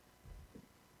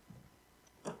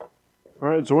All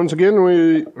right, so once again,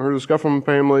 we are the Scupham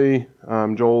family.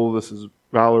 I'm Joel, this is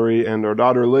Valerie, and our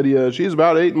daughter Lydia. She's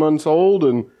about 8 months old,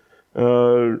 and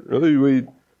really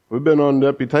we've been on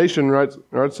deputation right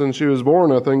since she was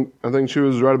born. I think she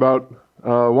was right about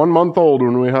 1 month old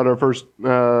when we had our first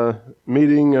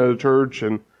meeting at a church,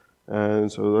 and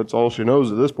so that's all she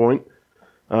knows at this point.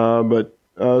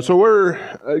 So we're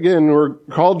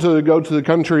called to go to the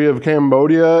country of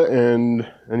Cambodia, and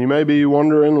you may be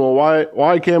wondering, well,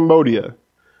 why Cambodia?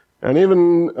 And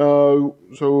even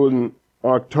so, in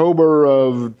October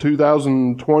of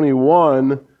 2021,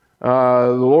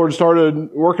 the Lord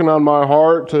started working on my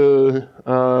heart to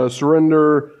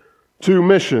surrender to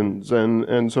missions,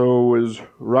 and so it was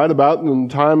right about in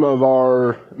the time of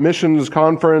our missions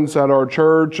conference at our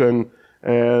church, and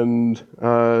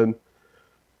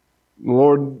the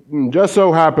Lord just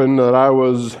so happened that I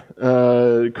was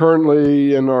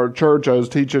currently in our church. I was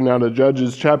teaching out of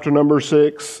Judges chapter number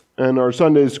 6 in our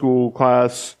Sunday school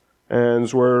class, and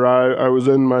it's where I was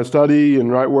in my study,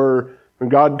 and right where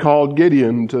God called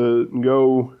Gideon to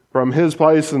go from his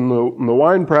place in the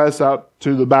wine press out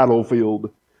to the battlefield.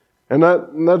 And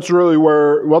that's really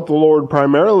what the Lord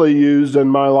primarily used in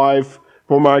my life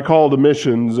for my call to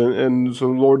missions, and so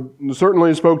the Lord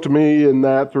certainly spoke to me in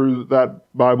that through that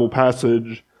Bible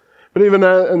passage. But even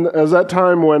as that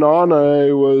time went on,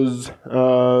 I was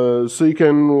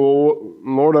seeking,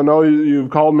 Lord, I know you've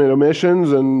called me to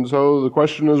missions, and so the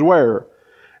question is where.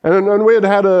 And we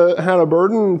had a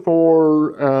burden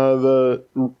for the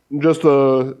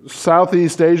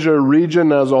Southeast Asia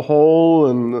region as a whole,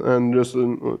 and just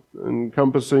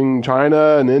encompassing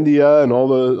China and India and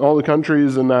all the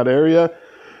countries in that area.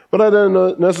 But I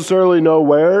didn't necessarily know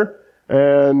where.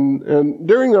 And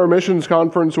during our missions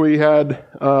conference, we had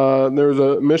there was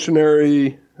a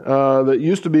missionary that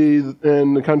used to be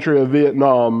in the country of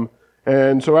Vietnam.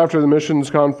 And so after the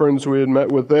missions conference, we had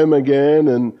met with them again,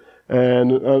 and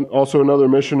also another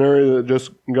missionary that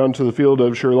just gone to the field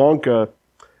of Sri Lanka.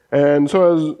 And so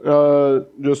I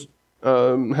was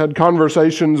had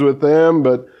conversations with them,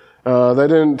 but they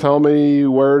didn't tell me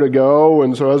where to go,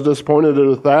 and so I was disappointed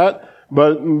with that.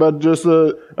 But just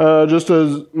as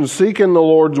seeking the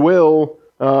Lord's will,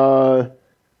 the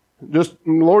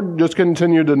Lord just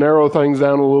continued to narrow things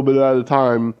down a little bit at a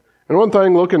time. And one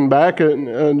thing, looking back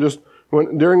and just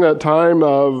during that time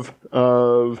of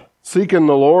seeking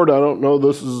the Lord, I don't know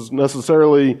this is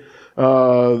necessarily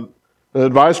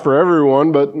advice for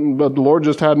everyone, but the Lord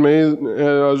just had me.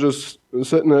 I was just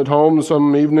sitting at home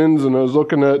some evenings, and I was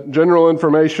looking at general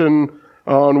information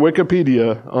on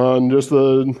Wikipedia on just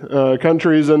the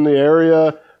countries in the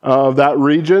area of that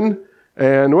region.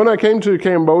 And when I came to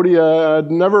Cambodia, I'd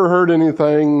never heard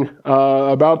anything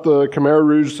about the Khmer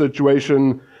Rouge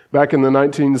situation back in the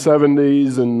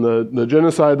 1970s and the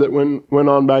genocide that went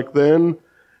on back then.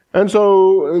 And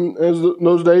so as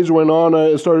those days went on,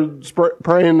 I started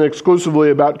praying exclusively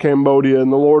about Cambodia,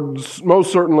 and the Lord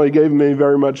most certainly gave me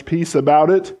very much peace about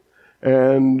it.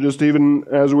 And just even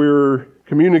as we were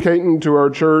communicating to our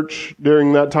church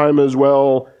during that time as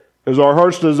well, is our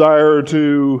heart's desire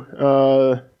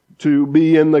to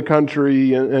be in the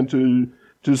country and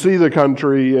to see the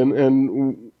country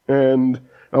and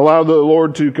allow the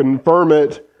Lord to confirm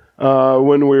it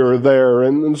when we were there.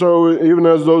 And so even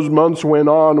as those months went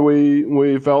on,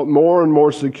 we felt more and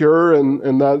more secure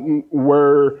and that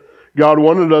where God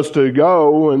wanted us to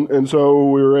go. And so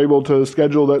we were able to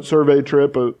schedule that survey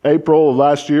trip of April of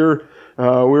last year. We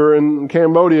were in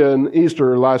Cambodia in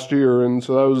Easter last year, and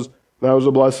so that was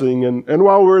a blessing. And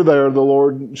while we were there, the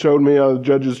Lord showed me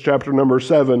Judges chapter number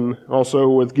 7, also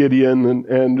with Gideon,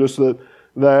 and just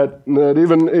that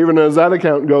even as that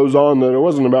account goes on, that it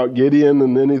wasn't about Gideon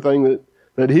and anything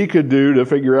that he could do to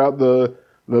figure out the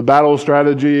battle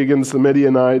strategy against the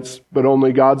Midianites, but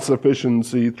only God's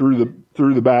sufficiency through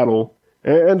the battle.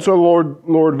 And so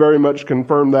Lord very much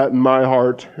confirmed that in my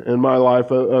heart and my life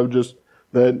of just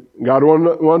that God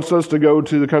wants us to go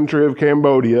to the country of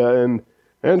Cambodia,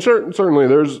 and certainly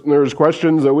there's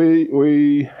questions that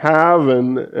we have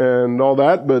and all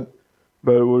that, but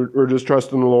we're just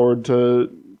trusting the Lord to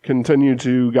continue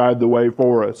to guide the way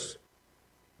for us.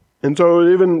 And so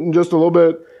even just a little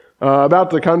bit about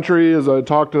the country, as I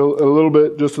talked a little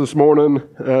bit just this morning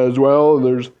as well.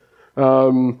 There's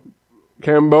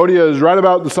Cambodia is right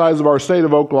about the size of our state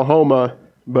of Oklahoma,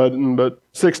 but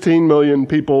 16 million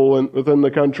people within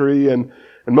the country, and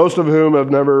most of whom have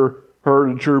never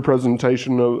heard a true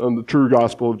presentation of the true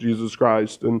gospel of Jesus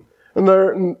Christ. And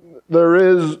there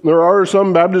are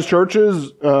some Baptist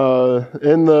churches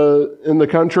in the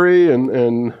country,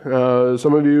 and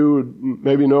some of you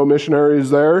maybe know missionaries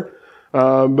there.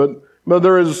 But but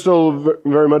there is still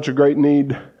very much a great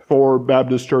need for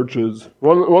Baptist churches.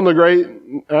 One of the great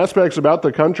aspects about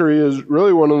the country is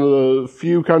really one of the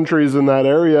few countries in that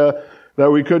area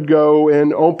that we could go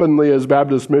in openly as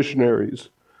Baptist missionaries.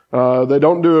 They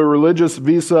don't do a religious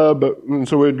visa,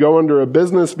 so we'd go under a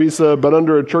business visa, but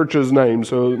under a church's name.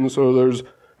 So there's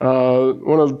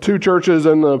one of two churches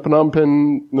in the Phnom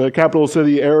Penh, the capital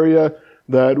city area,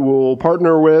 that we'll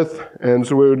partner with, and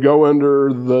so we would go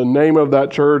under the name of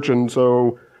that church, and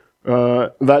so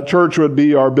that church would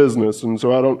be our business. And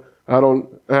so I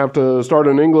don't have to start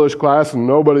an English class, and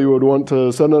nobody would want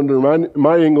to sit under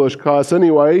my English class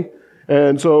anyway.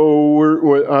 And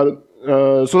so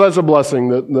so that's a blessing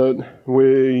that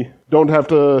we don't have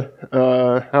to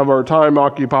have our time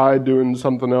occupied doing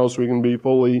something else. We can be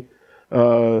fully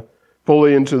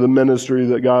into the ministry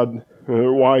that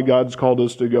why God's called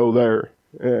us to go there.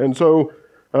 And so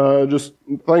just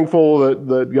thankful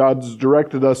that God's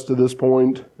directed us to this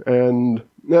point. And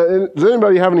does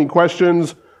anybody have any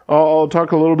questions? I'll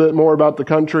talk a little bit more about the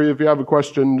country. If you have a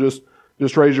question, just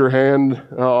raise your hand.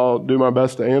 I'll do my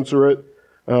best to answer it.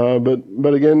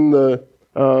 But again,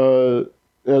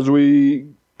 as we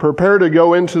prepare to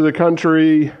go into the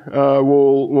country,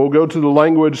 we'll go to the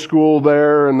language school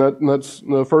there, and that's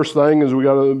the first thing is we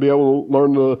got to be able to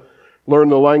learn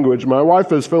the language. My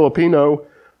wife is Filipino.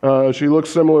 She looks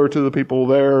similar to the people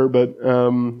there, but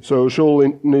so she'll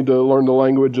need to learn the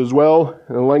language as well,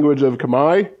 the language of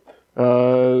Khmer.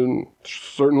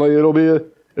 Certainly, it'll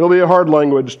be a hard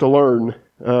language to learn.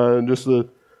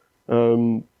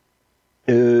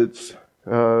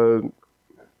 Of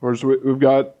course, we've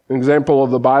got an example of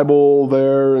the Bible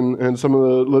there and some of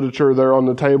the literature there on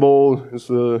the table. It's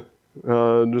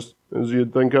just as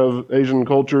you'd think of Asian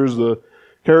cultures, the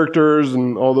characters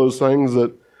and all those things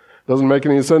that doesn't make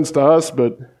any sense to us,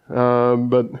 but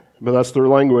that's their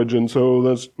language, and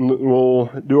so we'll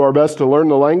do our best to learn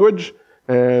the language,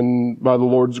 and by the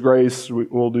Lord's grace,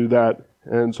 we'll do that.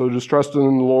 And so just trusting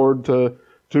in the Lord to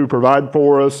provide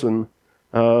for us, and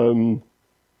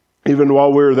even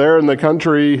while we were there in the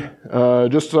country,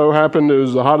 just so happened it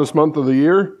was the hottest month of the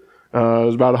year. It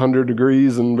was about 100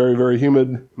 degrees and very, very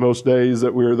humid most days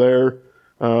that we were there.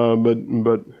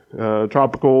 But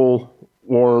tropical,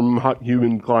 warm, hot,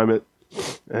 humid climate.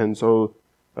 And so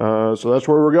that's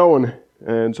where we're going.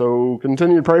 And so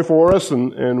continue to pray for us,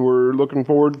 and we're looking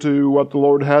forward to what the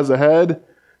Lord has ahead.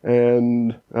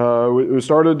 And we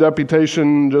started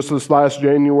deputation just this last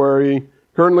January.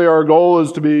 Currently, our goal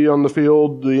is to be on the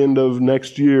field the end of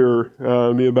next year,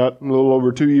 be about a little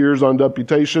over 2 years on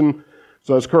deputation.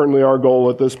 So that's currently our goal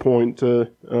at this point,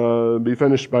 to be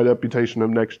finished by deputation of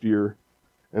next year.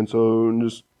 And so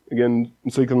just, again,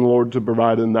 seeking the Lord to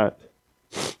provide in that.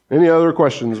 Any other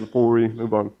questions before we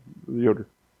move on to the order?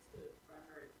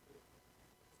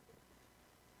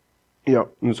 Yeah,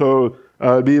 and so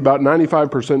it'd be about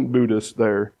 95% Buddhist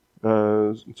there.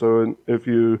 So if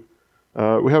you...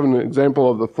 we have an example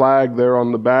of the flag there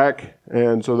on the back,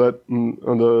 and so that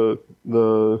on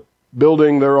the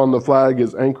building there on the flag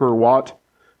is Angkor Wat.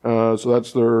 So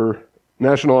that's their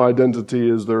national identity,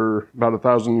 is their about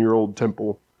 1,000-year-old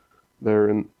temple there,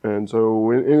 and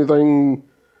so anything,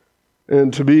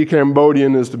 and to be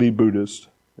Cambodian is to be Buddhist,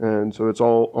 and so it's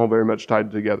all very much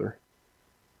tied together.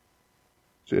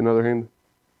 See another hand?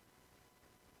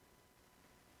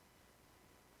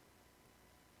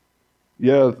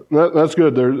 Yeah, that's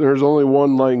good. There's only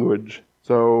one language,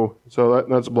 so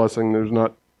that's a blessing. There's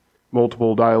not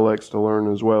multiple dialects to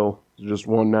learn as well. It's just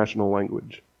one national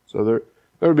language. So there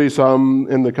would be some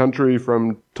in the country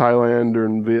from Thailand or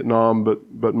in Vietnam,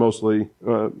 but mostly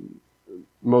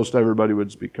most everybody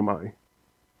would speak Khmer.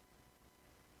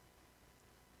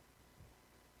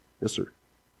 Yes, sir.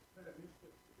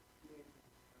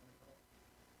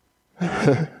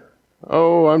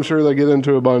 Oh, I'm sure they get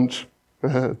into a bunch.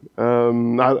 I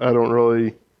don't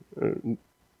really.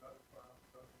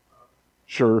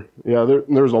 Sure, yeah.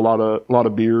 There's a lot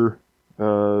of beer.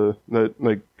 That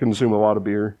they consume a lot of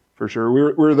beer for sure.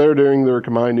 We were there during their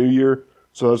Khmer New Year,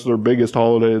 so that's their biggest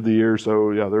holiday of the year.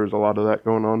 So yeah, there's a lot of that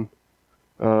going on.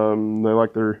 They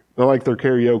like their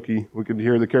karaoke. We could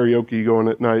hear the karaoke going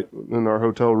at night in our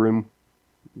hotel room.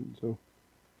 So,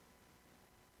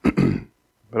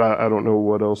 but I don't know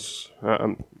what else.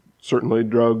 Certainly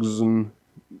drugs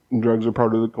are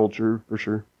part of the culture for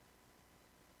sure.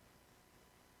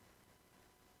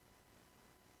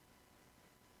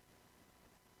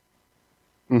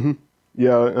 Mm-hmm.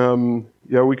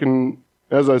 Yeah, we can,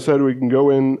 as I said, we can go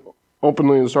in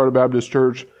openly and start a Baptist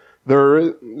church.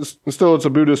 It's a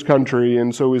Buddhist country,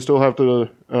 and so we still have to,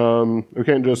 we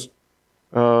can't just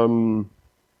go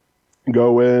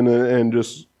in and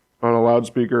just on a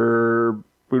loudspeaker,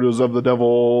 Buddha's of the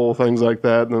devil, things like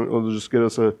that, and it'll just get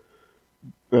us a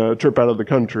trip out of the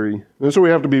country. And so we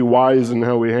have to be wise in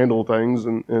how we handle things,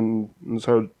 and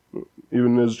so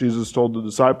even as Jesus told the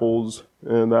disciples,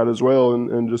 and that as well,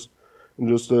 and just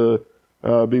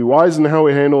be wise in how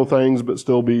we handle things, but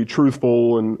still be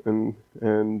truthful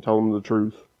and tell them the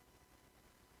truth.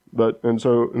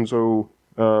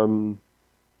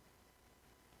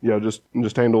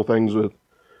 Just handle things with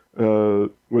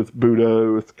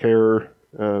Buddha, with care,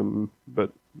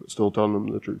 but still telling them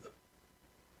the truth.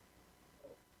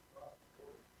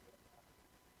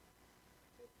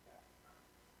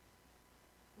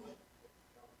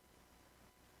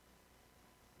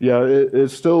 Yeah,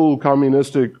 it's still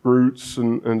communistic roots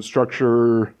and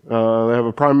structure. They have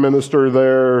a prime minister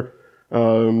there.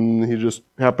 He just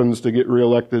happens to get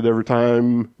reelected every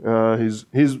time.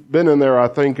 He's been in there, I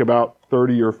think, about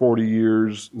 30 or 40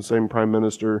 years, the same prime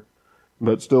minister,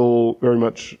 but still very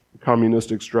much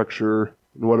communistic structure.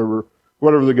 And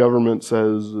whatever the government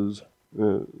says is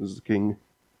the king.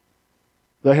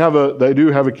 They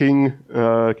do have a king,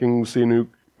 King Sihanouk,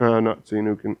 not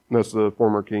Sihanouk, that's the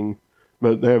former king.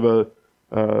 But they have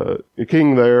a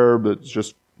king there, but it's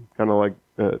just kind of like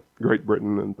Great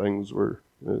Britain and things where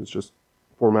it's just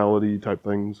formality type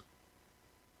things.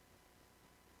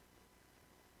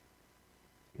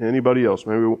 Anybody else?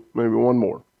 Maybe one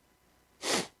more.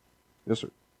 Yes, sir.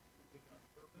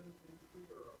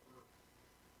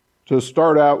 To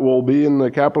start out, we'll be in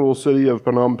the capital city of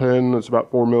Phnom Penh. It's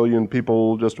about 4 million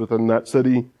people just within that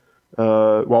city.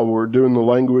 While we're doing the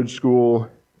language school,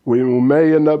 we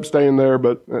may end up staying there,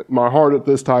 but my heart at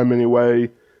this time anyway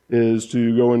is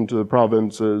to go into the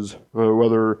provinces.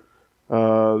 Whether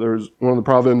there's one of the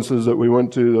provinces that we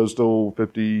went to, there's still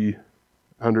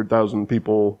 100,000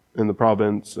 people in the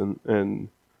province, and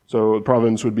so the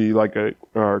province would be like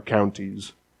our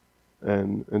counties.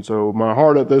 And so my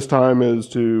heart at this time is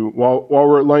to, while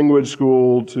we're at language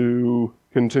school, to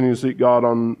continue to seek God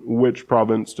on which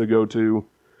province to go to.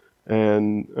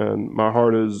 And my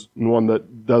heart is one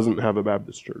that doesn't have a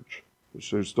Baptist church, which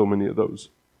there's still many of those.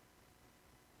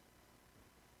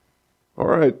 All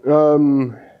right.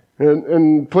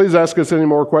 And please ask us any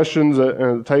more questions at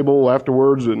the table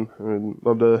afterwards, and I'd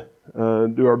love to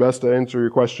do our best to answer your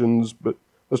questions. But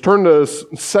let's turn to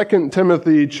 2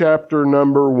 Timothy chapter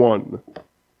number 1.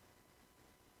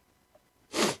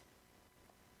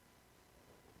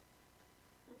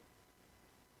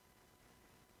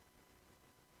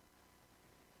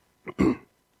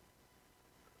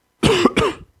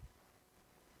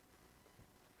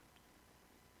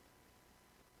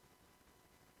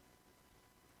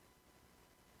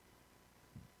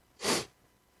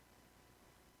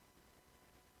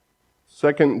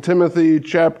 Second Timothy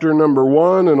chapter number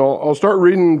 1, and I'll start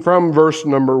reading from verse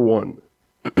number 1.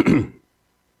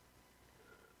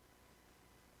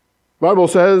 Bible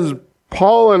says,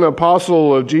 Paul, an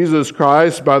apostle of Jesus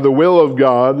Christ, by the will of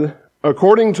God,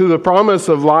 according to the promise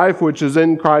of life which is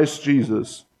in Christ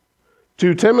Jesus.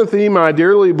 To Timothy, my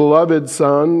dearly beloved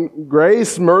son,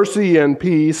 grace, mercy, and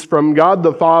peace from God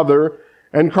the Father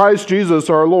and Christ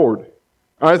Jesus our Lord.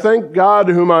 I thank God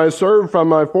whom I serve from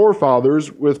my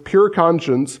forefathers with pure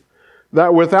conscience,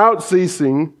 that without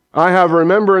ceasing I have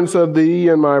remembrance of thee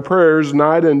in my prayers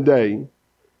night and day,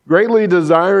 greatly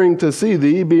desiring to see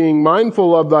thee, being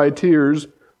mindful of thy tears,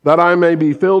 that I may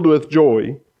be filled with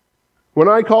joy. When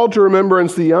I call to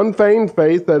remembrance the unfeigned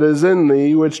faith that is in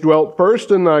thee, which dwelt first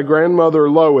in thy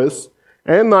grandmother Lois,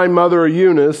 and thy mother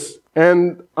Eunice,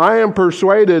 and I am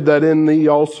persuaded that in thee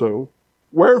also.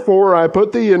 Wherefore I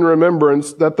put thee in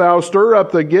remembrance, that thou stir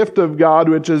up the gift of God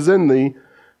which is in thee,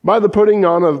 by the putting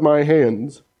on of my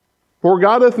hands. For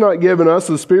God hath not given us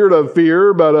a spirit of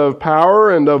fear, but of power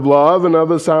and of love and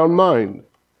of a sound mind.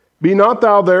 Be not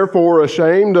thou therefore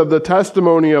ashamed of the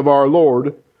testimony of our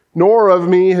Lord, nor of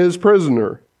me his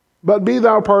prisoner, but be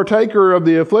thou partaker of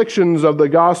the afflictions of the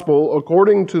gospel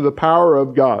according to the power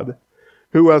of God,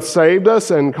 who hath saved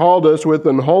us and called us with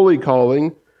an holy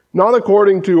calling, not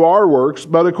according to our works,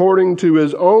 but according to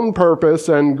his own purpose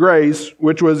and grace,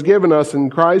 which was given us in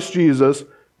Christ Jesus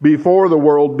before the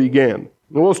world began.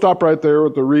 And we'll stop right there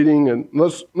with the reading, and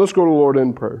let's go to the Lord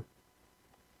in prayer.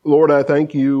 Lord, I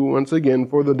thank you once again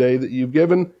for the day that you've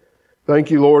given.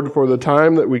 Thank you, Lord, for the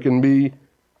time that we can be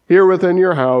here within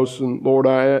your house. And Lord,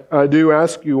 I do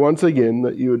ask you once again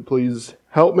that you would please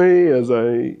help me as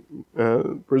I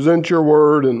present your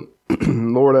word. And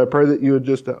Lord, I pray that you would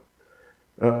just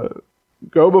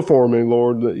go before me,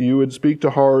 Lord, that you would speak to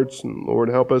hearts, and Lord,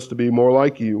 help us to be more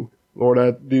like you. Lord,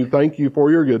 I do thank you for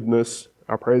your goodness.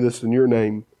 I pray this in your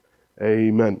name.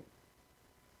 Amen.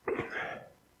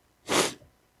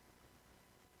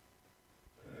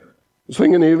 was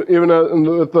thinking even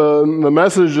with the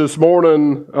message this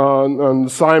morning on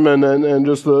Simon and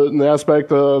just the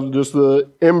aspect of just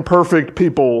the imperfect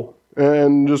people,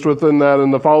 and just within that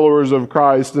and the followers of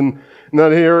Christ, and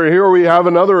that here we have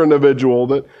another individual,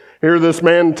 that here this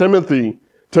man Timothy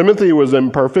was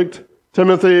imperfect.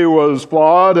 Timothy was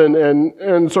flawed,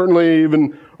 and certainly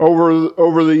even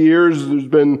over the years there's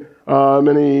been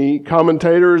many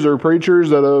commentators or preachers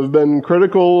that have been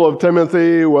critical of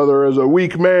Timothy, whether as a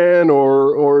weak man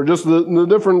or just the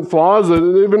different flaws that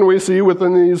even we see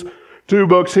within these two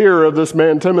books here of this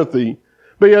man Timothy.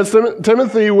 But yes,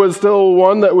 Timothy was still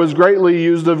one that was greatly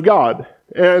used of God.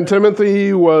 And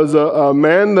Timothy was a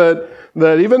man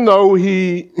that even though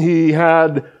he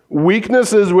had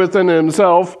weaknesses within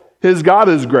himself, his God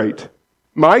is great.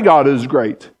 My God is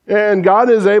great. And God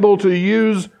is able to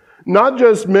use not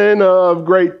just men of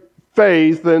great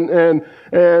faith and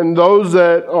those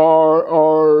that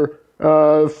are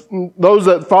those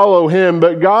that follow him,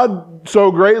 but God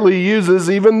so greatly uses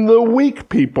even the weak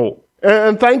people.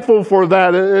 And thankful for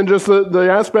that, and just the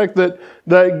aspect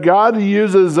that God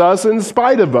uses us in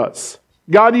spite of us.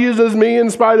 God uses me in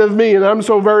spite of me, and I'm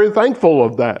so very thankful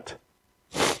of that.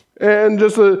 And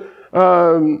just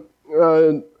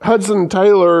Hudson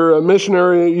Taylor, a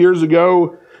missionary years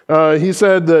ago, he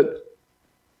said that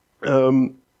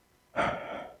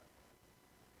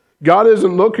God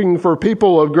isn't looking for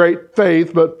people of great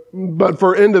faith, but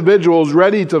for individuals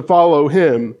ready to follow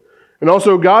him. And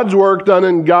also God's work done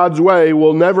in God's way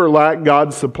will never lack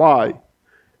God's supply.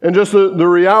 And just the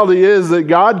reality is that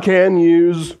God can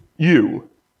use you.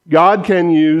 God can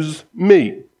use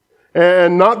me.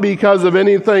 And not because of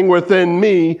anything within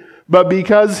me, but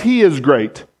because he is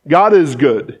great. God is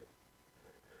good.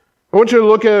 I want you to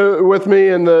look with me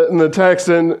in the text,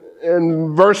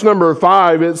 in verse number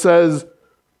 5, it says,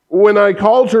 "When I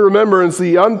call to remembrance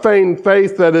the unfeigned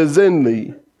faith that is in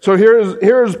thee." So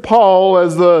here's Paul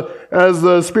as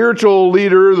the spiritual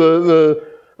leader,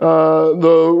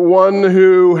 the one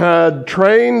who had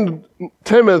trained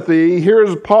Timothy.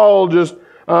 Here's Paul just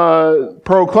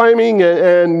proclaiming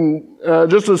and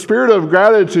just a spirit of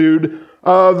gratitude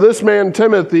of this man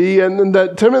Timothy, and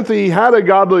that Timothy had a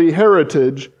godly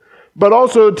heritage, but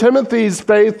also Timothy's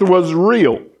faith was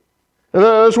real. And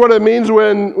that's what it means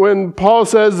when Paul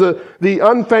says the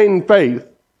unfeigned faith.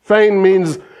 Feigned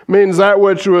means that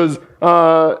which was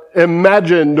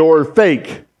imagined or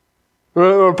fake.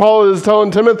 Paul is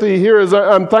telling Timothy here is,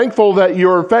 I'm thankful that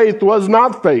your faith was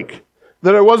not fake.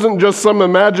 That it wasn't just some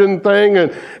imagined thing,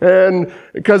 and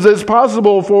because it's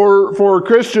possible for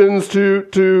Christians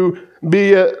to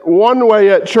be one way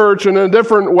at church and a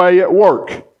different way at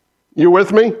work. You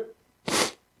with me?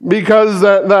 Because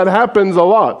that happens a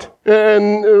lot.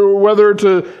 And whether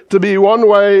to be one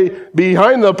way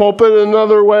behind the pulpit,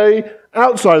 another way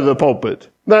outside of the pulpit.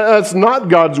 That's not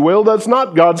God's will. That's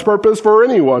not God's purpose for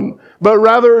anyone. But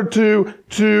rather to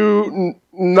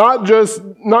not just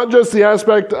the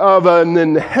aspect of an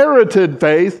inherited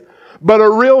faith, but a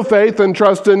real faith and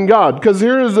trust in God. Because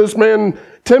here is this man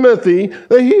Timothy,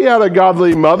 that he had a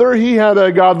godly mother, he had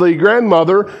a godly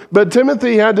grandmother, but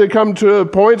Timothy had to come to a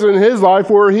point in his life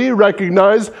where he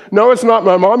recognized, no, it's not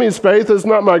my mommy's faith, it's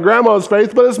not my grandma's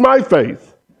faith, but it's my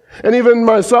faith. And even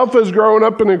myself, as growing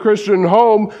up in a Christian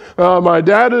home, my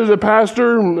dad is a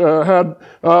pastor,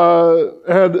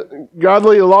 had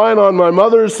godly line on my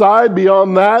mother's side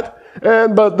beyond that.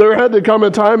 But there had to come a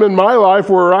time in my life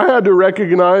where I had to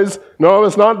recognize, no,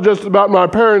 it's not just about my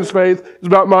parents' faith, it's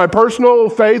about my personal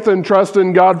faith and trust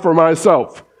in God for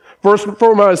myself. First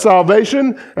for my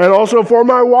salvation, and also for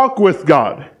my walk with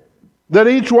God. That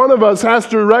each one of us has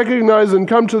to recognize and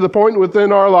come to the point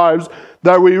within our lives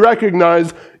that we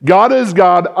recognize God is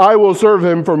God, I will serve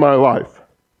him for my life.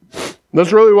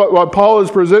 That's really what Paul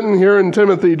is presenting here in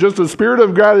Timothy, just a spirit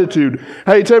of gratitude.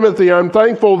 Hey, Timothy, I'm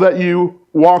thankful that you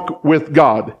walk with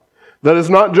God. That is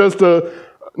not just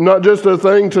a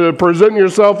thing to present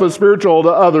yourself as spiritual to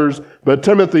others, but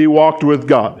Timothy walked with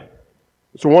God.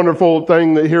 It's a wonderful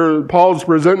thing that here Paul's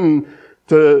presenting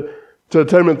to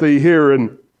Timothy here,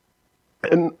 and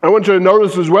I want you to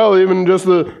notice as well, even just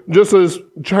this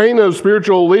chain of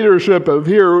spiritual leadership of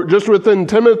here, just within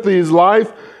Timothy's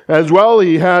life as well.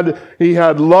 He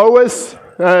had Lois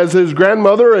as his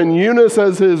grandmother and Eunice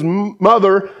as his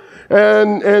mother,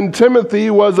 and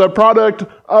Timothy was a product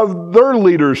of their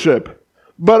leadership.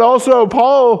 But also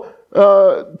Paul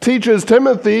teaches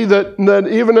Timothy that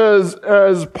even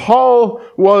as Paul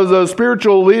was a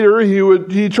spiritual leader,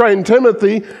 he trained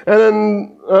Timothy, and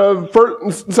then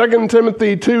 2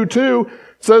 Timothy 2:2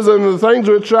 says, "And the things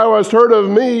which thou hast heard of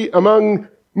me among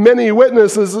many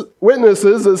witnesses,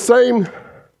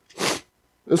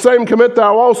 the The same commit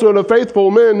thou also to faithful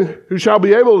men who shall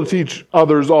be able to teach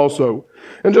others also.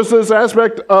 And just this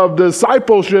aspect of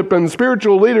discipleship and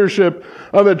spiritual leadership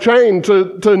of a chain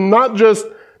to not just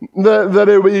that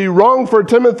it would be wrong for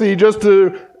Timothy just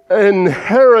to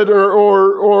inherit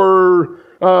or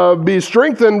be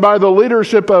strengthened by the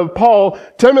leadership of Paul.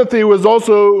 Timothy was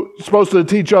also supposed to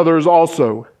teach others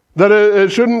also. That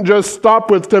it shouldn't just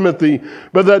stop with Timothy,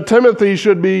 but that Timothy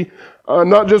should be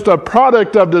not just a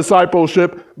product of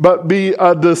discipleship, but be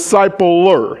a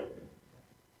discipler.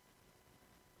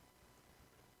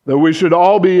 That we should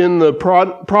all be in the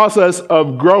process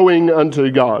of growing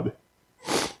unto God.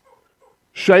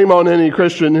 Shame on any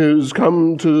Christian who's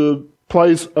come to the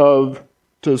place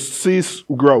to cease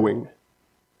growing.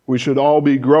 We should all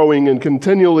be growing and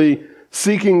continually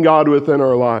seeking God within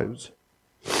our lives.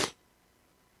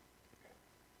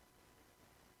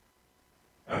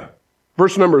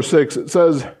 Verse number 6, it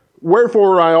says,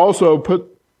 Wherefore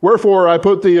I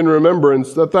put thee in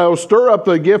remembrance, that thou stir up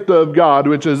the gift of God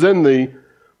which is in thee,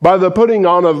 by the putting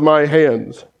on of my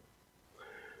hands.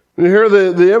 And here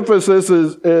the emphasis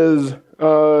is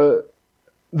the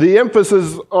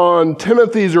emphasis on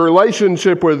Timothy's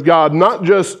relationship with God, not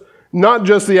just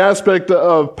the aspect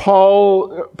of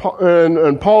Paul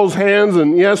and Paul's hands.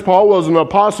 And yes, Paul was an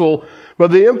apostle, but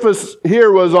the emphasis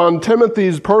here was on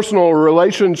Timothy's personal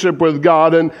relationship with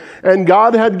God, and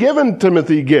God had given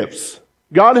Timothy gifts.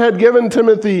 God had given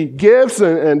Timothy gifts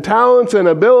and talents and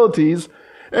abilities.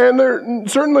 And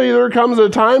there comes a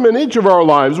time in each of our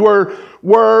lives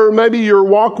where maybe your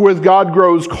walk with God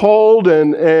grows cold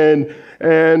and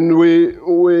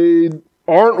we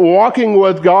aren't walking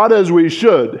with God as we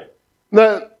should.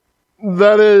 That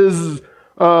is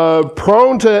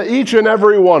prone to each and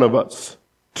every one of us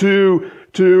to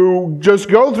just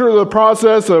go through the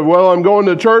process of, well, I'm going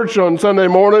to church on Sunday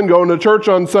morning, going to church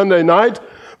on Sunday night,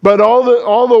 but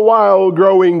all the while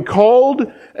growing cold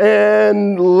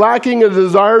and lacking a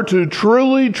desire to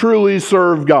truly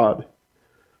serve God.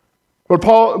 But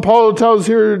Paul tells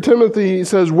here Timothy, he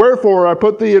says, Wherefore I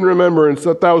put thee in remembrance,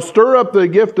 that thou stir up the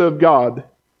gift of God.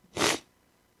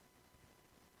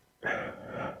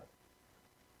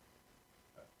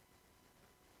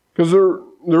 Because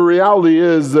the reality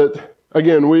is that,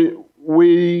 again,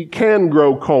 we can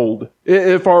grow cold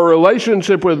if our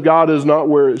relationship with God is not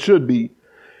where it should be.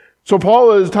 So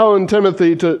Paul is telling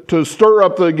Timothy to stir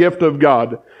up the gift of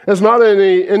God. It's not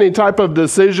any type of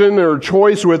decision or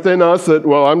choice within us that,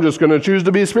 well, I'm just going to choose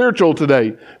to be spiritual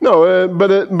today. No, but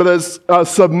it's a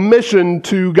submission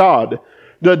to God.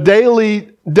 The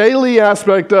daily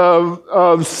aspect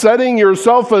of setting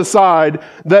yourself aside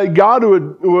that God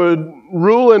would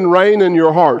rule and reign in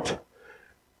your heart.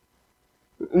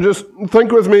 Just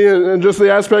think with me in just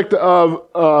the aspect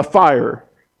of fire.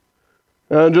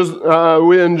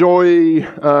 We enjoy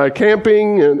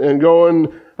camping and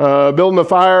going, building a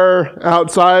fire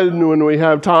outside when we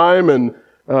have time, and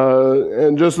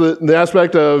just the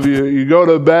aspect of you go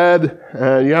to bed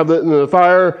and you have the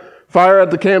fire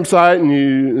at the campsite, and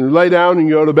you lay down and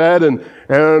you go to bed, and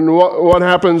what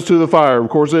happens to the fire? Of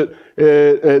course,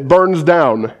 it burns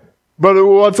down. But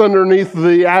what's underneath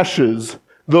the ashes?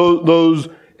 Those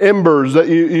embers that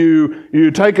you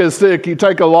take a stick, you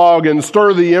take a log and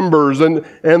stir the embers, and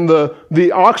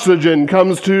the oxygen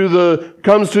comes to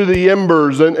the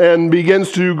embers and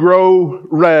begins to grow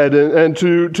red and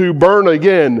to burn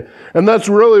again. And that's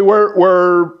really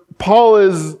where Paul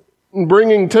is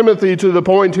bringing Timothy to the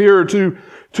point here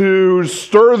to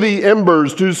stir the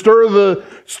embers, to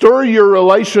stir your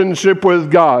relationship with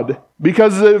God.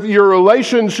 Because if your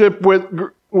relationship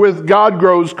with God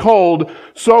grows cold,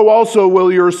 so also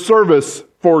will your service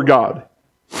for God.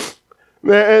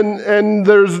 And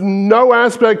there's no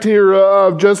aspect here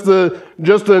of just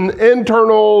an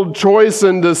internal choice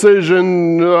and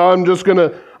decision. I'm just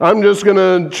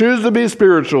gonna choose to be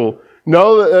spiritual.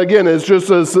 No, again, it's just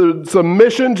a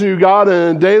submission to God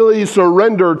and a daily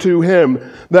surrender to Him,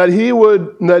 that He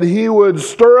would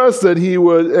stir us, that He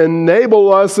would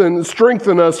enable us and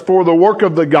strengthen us for the work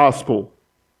of the gospel.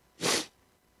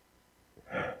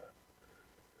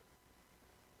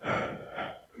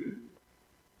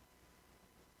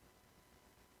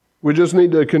 We just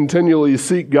need to continually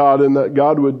seek God, and that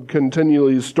God would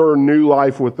continually stir new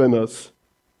life within us.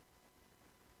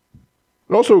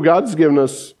 And also, God's given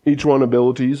us each one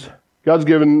abilities. God's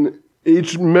given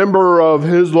each member of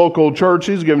His local church,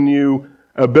 He's given you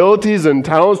abilities and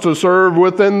talents to serve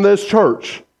within this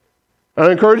church.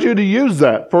 I encourage you to use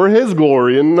that for His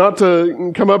glory, and not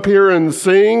to come up here and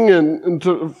sing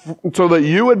so that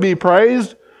you would be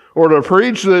praised, or to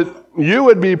preach, that you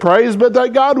would be praised, but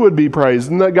that God would be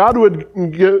praised, and that God would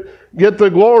get the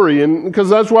glory. And because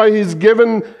that's why He's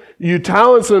given you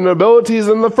talents and abilities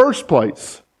in the first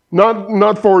place.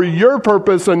 Not for your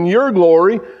purpose and your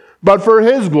glory, but for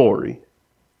His glory.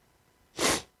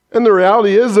 And the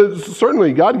reality is that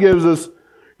certainly God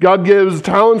gives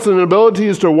talents and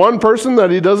abilities to one person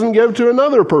that He doesn't give to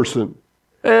another person.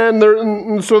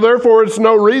 And so therefore it's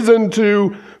no reason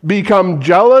to become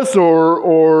jealous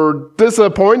or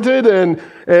disappointed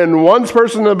in one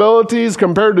person's abilities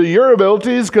compared to your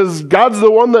abilities, because God's the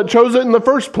one that chose it in the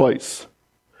first place.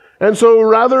 And so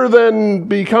rather than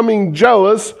becoming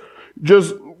jealous,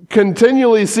 just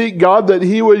continually seek God that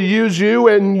He would use you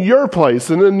in your place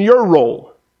and in your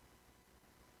role.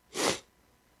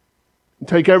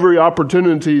 Take every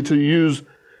opportunity to use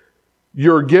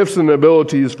your gifts and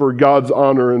abilities for God's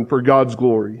honor and for God's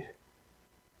glory.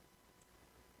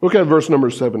 Look at verse number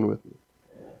 7 with me.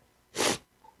 The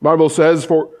Bible says,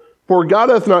 For God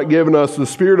hath not given us the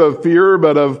spirit of fear,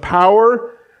 but of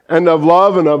power and of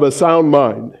love and of a sound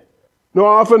mind. Now,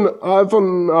 often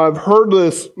I've heard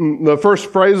this, the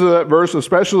first phrase of that verse,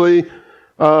 especially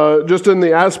just in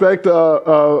the aspect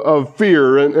of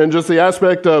fear and just the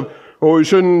aspect of, we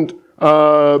shouldn't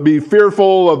be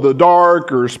fearful of the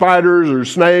dark or spiders or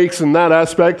snakes and that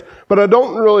aspect. But I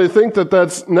don't really think that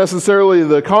that's necessarily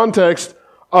the context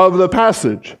of the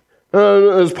passage.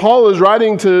 As Paul is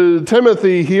writing to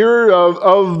Timothy here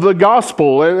of the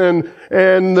gospel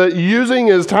and using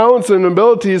his talents and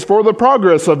abilities for the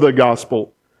progress of the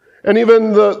gospel. And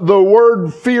even the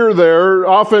word fear there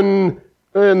often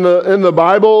in the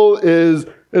Bible is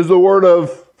the word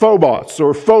of phobos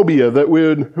or phobia that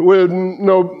we would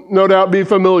no doubt be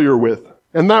familiar with.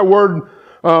 And that word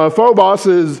phobos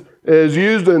is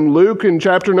used in Luke in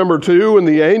chapter number 2, and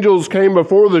the angels came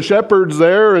before the shepherds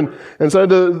there and said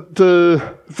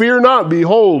to fear not,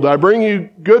 behold, I bring you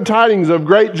good tidings of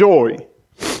great joy.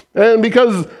 And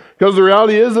because the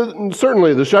reality is that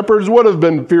certainly the shepherds would have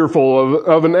been fearful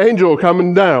of an angel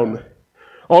coming down.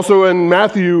 Also in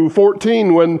Matthew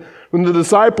 14, when the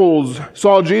disciples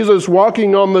saw Jesus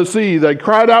walking on the sea, they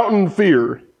cried out in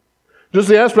fear. Just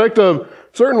the aspect of,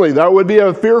 certainly that would be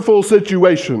a fearful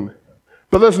situation.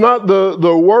 But that's not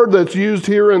the word that's used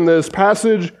here in this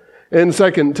passage in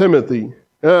 2 Timothy.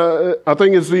 I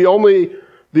think it's the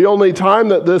only time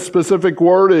that this specific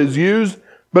word is used,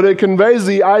 but it conveys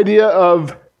the idea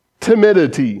of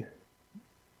timidity,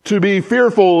 to be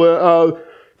fearful,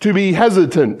 to be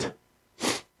hesitant.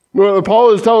 What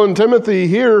Paul is telling Timothy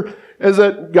here is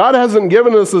that God hasn't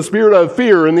given us the spirit of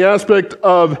fear in the aspect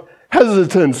of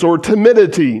hesitance or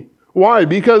timidity. Why?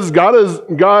 Because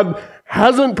God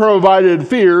hasn't provided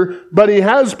fear, but He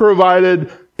has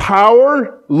provided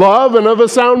power, love, and of a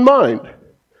sound mind.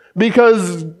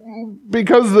 Because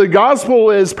the gospel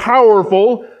is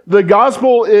powerful, the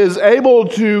gospel is able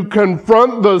to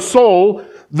confront the soul,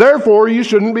 therefore you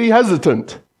shouldn't be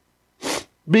hesitant.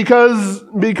 Because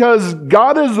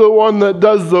God is the one that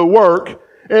does the work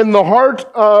in the heart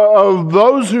of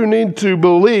those who need to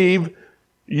believe.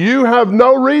 You have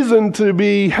no reason to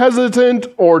be hesitant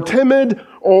or timid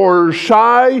or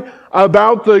shy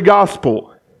about the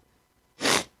gospel.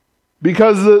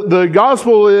 Because the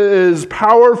gospel is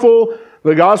powerful.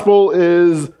 The gospel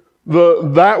is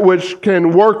that which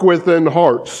can work within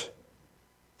hearts.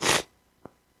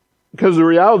 Because the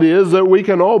reality is that we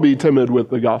can all be timid with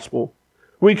the gospel.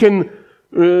 We can,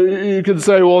 you could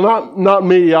say, well, not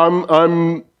me.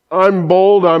 I'm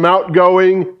bold. I'm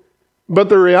outgoing. But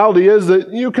the reality is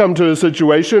that you come to a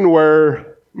situation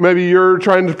where maybe you're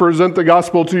trying to present the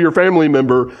gospel to your family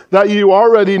member that you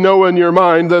already know in your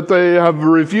mind that they have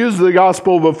refused the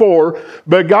gospel before,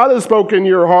 but God has spoken in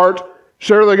your heart.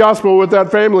 Share the gospel with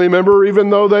that family member even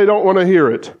though they don't want to hear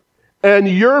it. And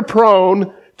you're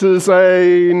prone to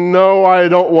say, no, I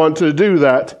don't want to do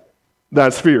that.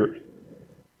 That's fear.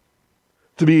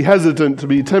 To be hesitant, to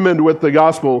be timid with the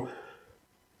gospel.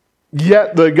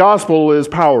 Yet the gospel is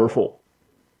powerful.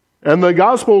 And the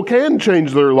gospel can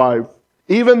change their life.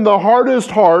 Even the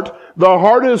hardest heart, the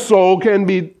hardest soul can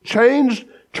be changed,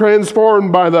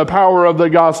 transformed by the power of the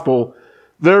gospel.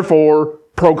 Therefore,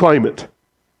 proclaim it.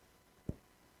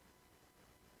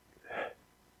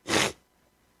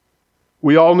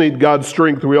 We all need God's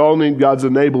strength. We all need God's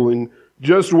enabling.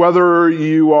 Just whether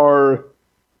you are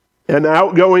an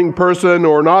outgoing person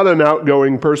or not an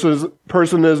outgoing person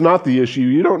is not the issue.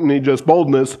 You don't need just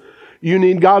boldness. You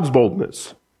need God's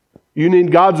boldness. You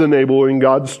need God's enabling,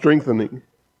 God's strengthening.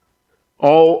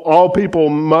 All people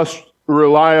must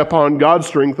rely upon God's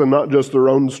strength and not just their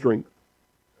own strength.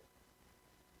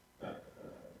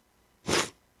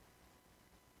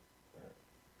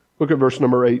 Look at verse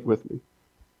number 8 with me.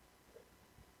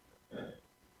 It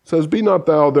says, "Be not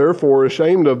thou therefore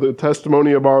ashamed of the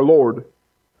testimony of our Lord,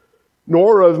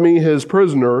 nor of me his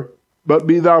prisoner, but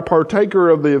be thou partaker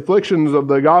of the afflictions of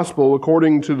the gospel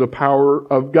according to the power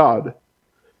of God."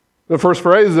 The first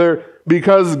phrase there,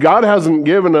 because God hasn't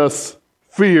given us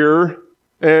fear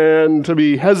and to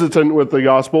be hesitant with the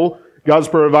gospel, God's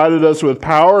provided us with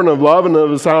power and of love and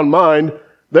of a sound mind.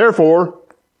 Therefore,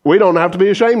 we don't have to be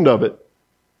ashamed of it.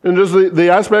 And just the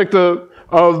aspect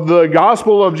of the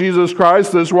gospel of Jesus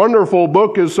Christ, this wonderful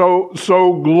book is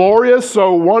so glorious,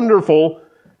 so wonderful,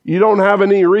 you don't have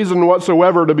any reason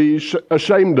whatsoever to be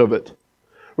ashamed of it.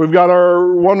 We've got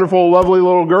our wonderful, lovely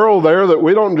little girl there that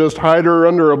we don't just hide her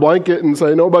under a blanket and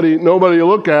say, nobody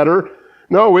look at her.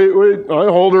 No, I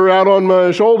hold her out on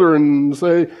my shoulder and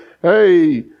say,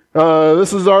 "Hey,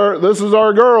 this is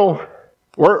our girl.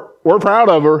 We're proud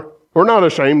of her. We're not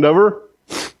ashamed of her."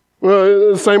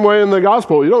 The same way in the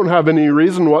gospel, you don't have any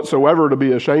reason whatsoever to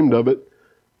be ashamed of it.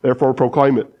 Therefore,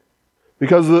 proclaim it,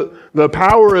 because the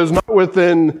power is not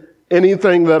within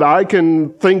anything that I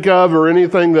can think of or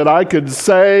anything that I could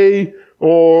say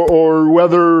or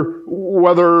whether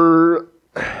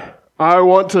I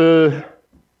want to,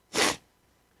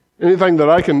 anything that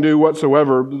I can do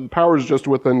whatsoever. The power is just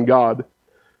within God.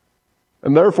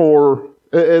 And therefore,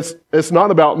 it's not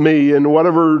about me and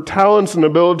whatever talents and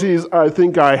abilities I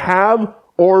think I have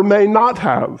or may not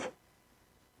have.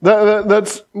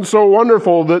 That's so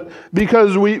wonderful that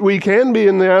because we can be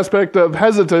in the aspect of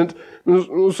hesitant,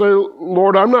 we'll say,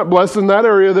 "Lord, I'm not blessed in that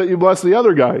area that you bless the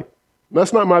other guy.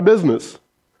 That's not my business.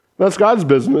 That's God's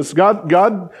business."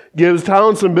 God gives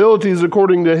talents and abilities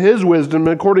according to his wisdom,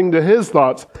 according to his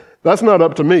thoughts. That's not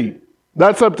up to me.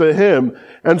 That's up to him.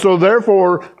 And so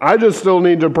therefore, I just still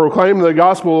need to proclaim the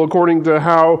gospel according to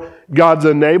how God's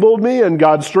enabled me and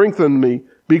God strengthened me,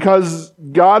 because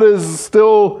God is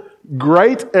still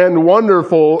great and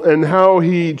wonderful in how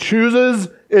he chooses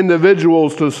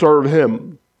individuals to serve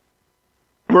him.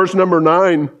 Verse number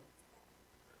 9,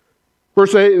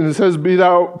 verse 8, it says, "Be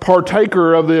thou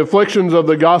partaker of the afflictions of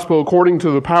the gospel according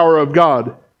to the power of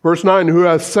God." Verse 9, "Who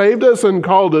hath saved us and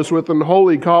called us with an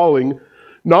holy calling,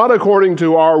 not according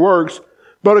to our works,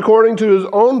 but according to his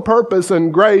own purpose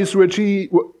and grace, which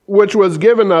was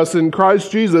given us in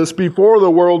Christ Jesus before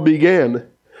the world began."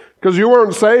 Because you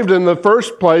weren't saved in the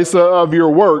first place of your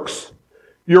works.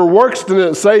 Your works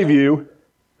didn't save you.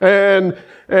 And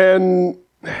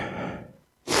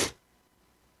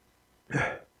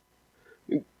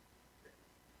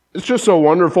it's just so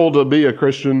wonderful to be a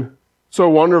Christian. So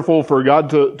wonderful for God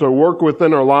to work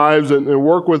within our lives and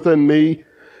work within me.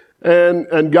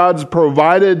 And God's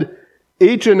provided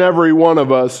each and every one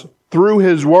of us through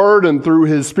his word and through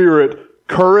his spirit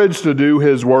courage to do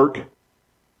his work.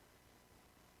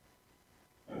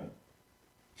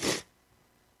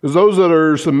 Because those that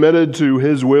are submitted to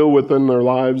his will within their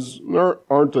lives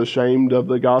aren't ashamed of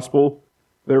the gospel,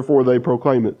 therefore they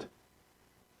proclaim it.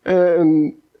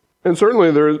 And certainly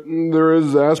there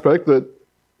is the aspect that,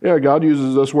 God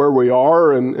uses us where we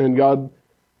are, and God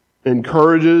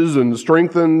encourages and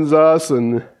strengthens us,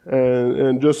 and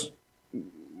just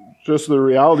the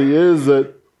reality is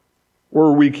that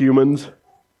we're weak humans.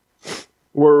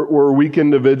 We're weak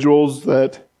individuals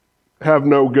that have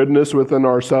no goodness within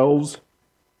ourselves.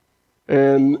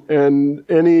 And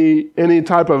any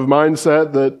type of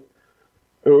mindset that,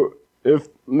 if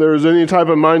there's any type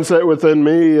of mindset within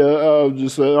me, I'll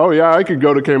just say, I could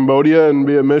go to Cambodia and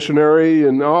be a missionary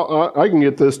and I can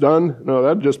get this done. No,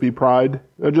 that'd just be pride.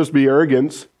 That'd just be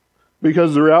arrogance.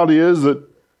 Because the reality is that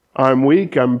I'm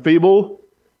weak, I'm feeble,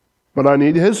 but I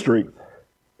need his strength.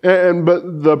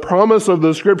 But the promise of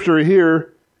the scripture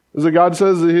here is that God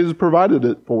says that he's provided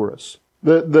it for us.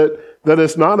 That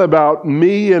it's not about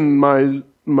me and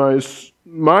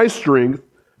my strength,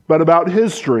 but about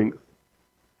his strength.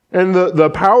 And the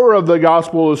power of the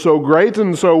gospel is so great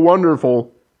and so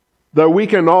wonderful that we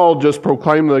can all just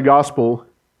proclaim the gospel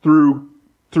through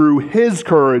his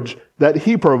courage that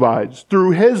he provides,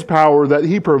 through his power that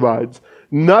he provides.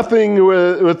 Nothing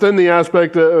within the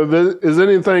aspect of it is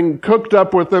anything cooked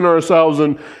up within ourselves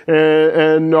and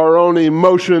our own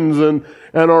emotions and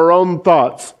our own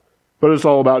thoughts. But it's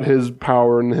all about his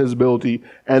power and his ability.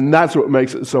 And that's what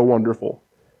makes it so wonderful.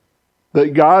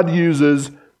 That God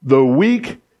uses the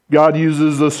weak, God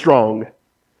uses the strong.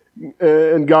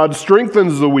 And God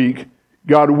strengthens the weak,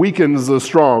 God weakens the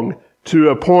strong to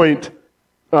a point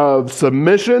of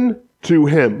submission to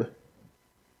him.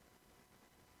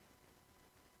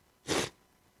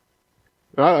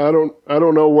 I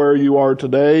don't know where you are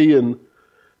today in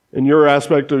your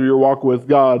aspect of your walk with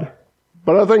God.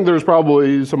 But I think there's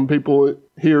probably some people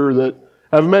here that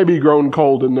have maybe grown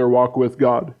cold in their walk with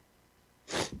God.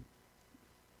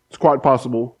 It's quite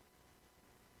possible.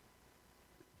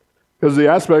 Because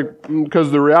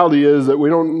the reality is that we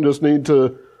don't just need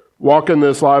to walk in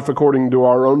this life according to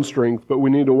our own strength, but we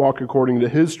need to walk according to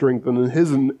His strength and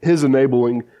His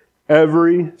enabling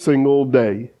every single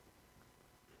day.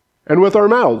 And with our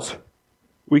mouths.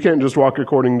 We can't just walk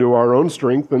according to our own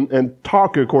strength and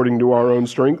talk according to our own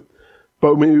strength,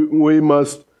 but we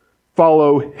must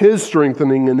follow His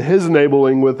strengthening and His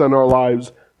enabling within our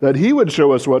lives, that He would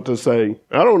show us what to say.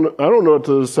 I don't know what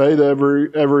to say to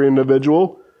every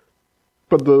individual,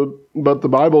 but the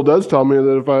Bible does tell me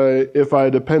that if I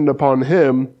depend upon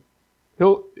Him,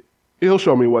 He'll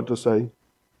show me what to say.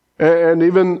 And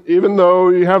even though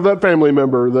you have that family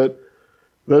member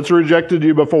that's rejected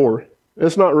you before,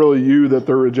 it's not really you that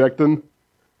they're rejecting.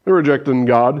 They're rejecting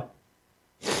God.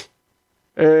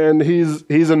 And He's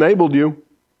enabled you.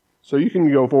 So you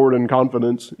can go forward in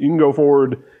confidence. You can go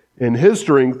forward in His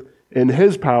strength, in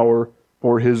His power,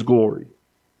 for His glory.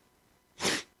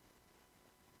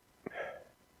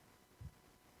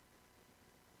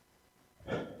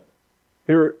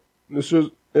 Here, it's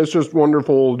just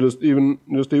wonderful. Just even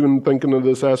thinking of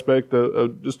this aspect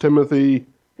of just Timothy.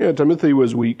 Yeah, Timothy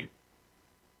was weak.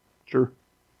 Sure,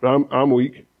 but I'm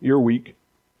weak. You're weak.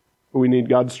 We need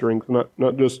God's strength,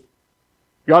 not just.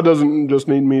 God doesn't just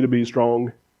need me to be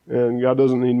strong, and God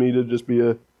doesn't need me to just be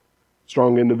a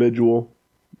strong individual.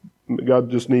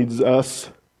 God just needs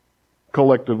us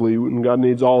collectively, and God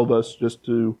needs all of us just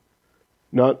to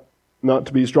not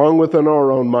to be strong within our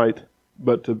own might,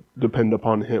 but to depend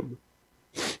upon Him.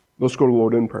 Let's go to the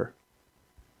Lord in prayer.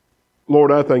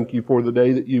 Lord, I thank You for the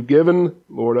day that You've given.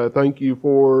 Lord, I thank You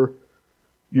for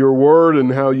Your word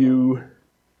and how You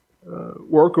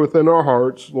work within our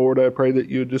hearts. Lord, I pray that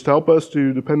You just help us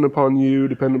to depend upon You,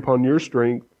 depend upon Your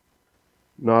strength,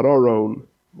 not our own.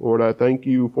 Lord, I thank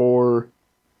You for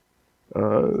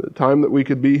the time that we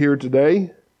could be here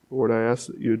today. Lord, I ask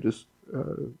that You just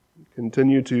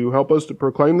continue to help us to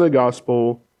proclaim the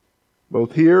gospel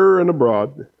both here and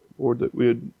abroad. Lord, that we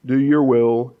would do Your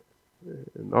will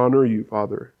and honor You,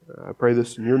 Father. I pray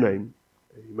this in Your name.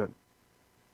 Amen.